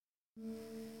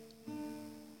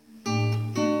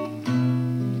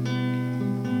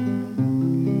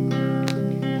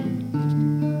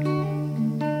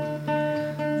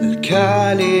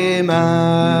الكلمه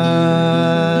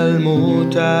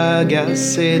المتجسده،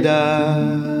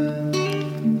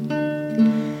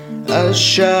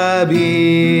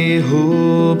 الشبيه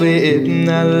بابن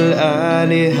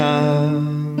الآلهة،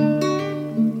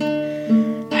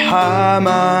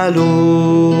 حمل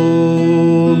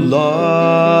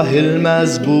الله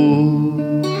المذبوح،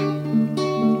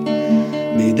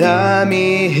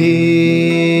 بدمه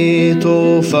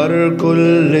تغفر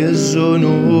كل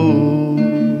الذنوب.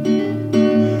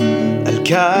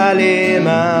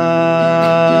 الكلمة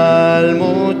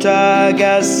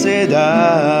المتجسدة،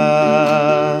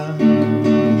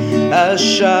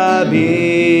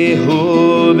 الشبيه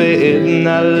بابن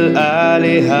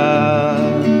الآلهة،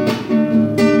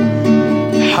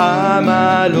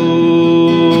 حمل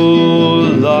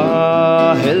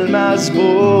الله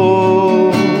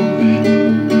المذبوح،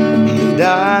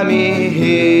 بدمه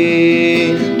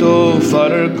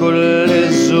تغفر كل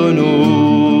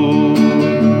الذنوب.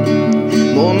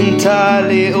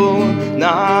 ممتلئ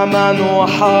نعما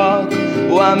وحق،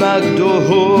 ومجده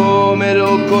ملء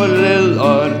كل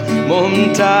الأرض.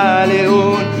 ممتلئ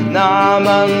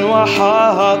نعما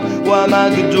وحق،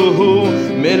 ومجده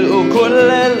ملء كل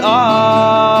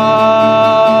الأرض.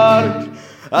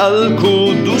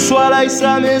 القدوس وليس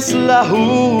مثله،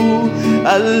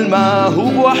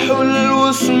 المهوب وحلو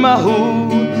اسمه.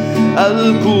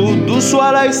 القدوس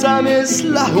وليس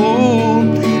مثله،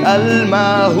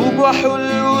 المهوب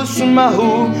وحلو اسمه.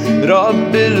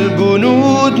 رب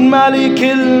الجنود ملك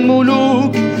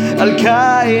الملوك،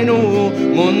 الكائن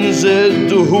منذ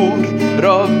الدهور.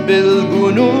 رب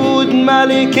الجنود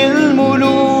ملك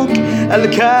الملوك،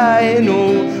 الكائن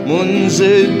منذ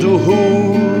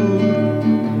الدهور.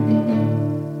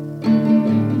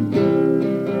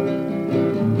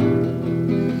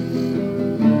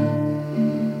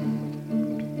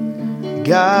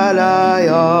 جعل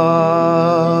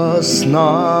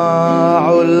يصنع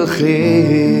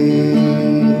الخير،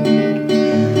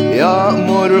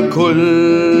 يأمر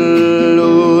كل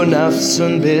نفس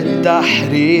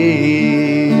بالتحرير.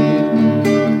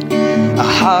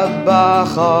 أحب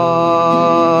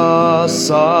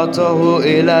خاصته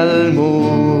إلى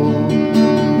الموت،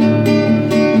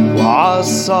 وعلى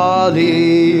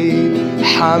الصليب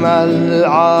حمل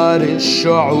عار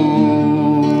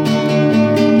الشعوب.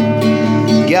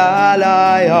 جعل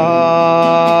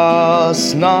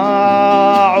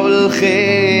يصنع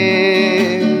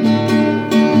الخير،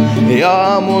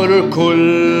 يأمر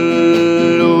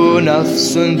كل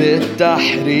نفس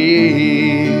بالتحرير.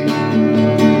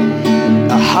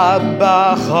 أحب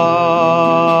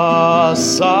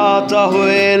خاصته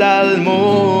إلى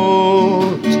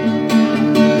الموت،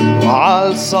 وعلى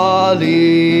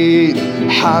الصليب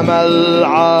حمل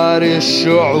عار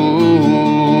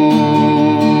الشعوب.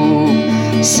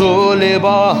 صلب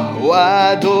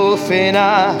ودفن،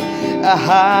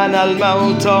 أهان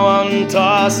الموت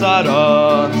وانتصر.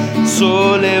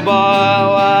 صلب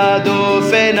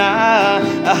ودفن،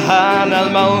 أهان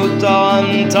الموت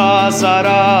وانتصر.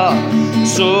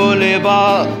 صلب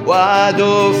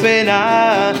ودفن،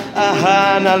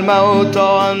 أهان الموت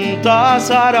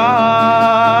وانتصر.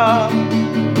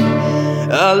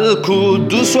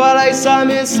 القدوس وليس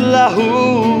مثله،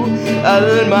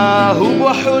 المهوب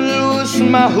وحلو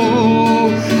اسمه.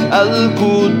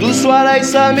 القدوس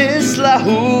وليس مثله،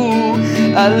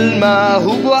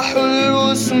 المهوب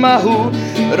وحلو اسمه.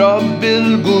 رب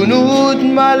الجنود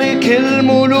ملك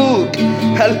الملوك،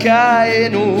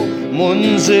 الكائن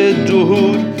منذ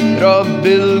الدهور. رب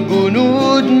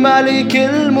الجنود ملك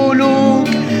الملوك،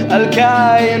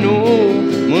 الكائن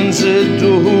منذ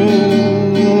الدهور.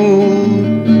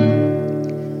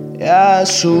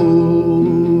 يسوع،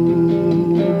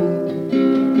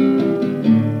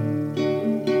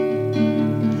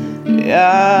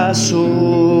 يسوع،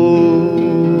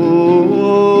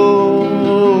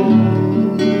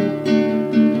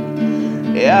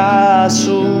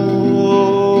 يسوع،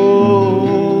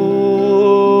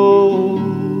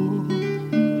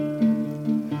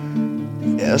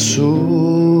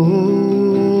 يسوع.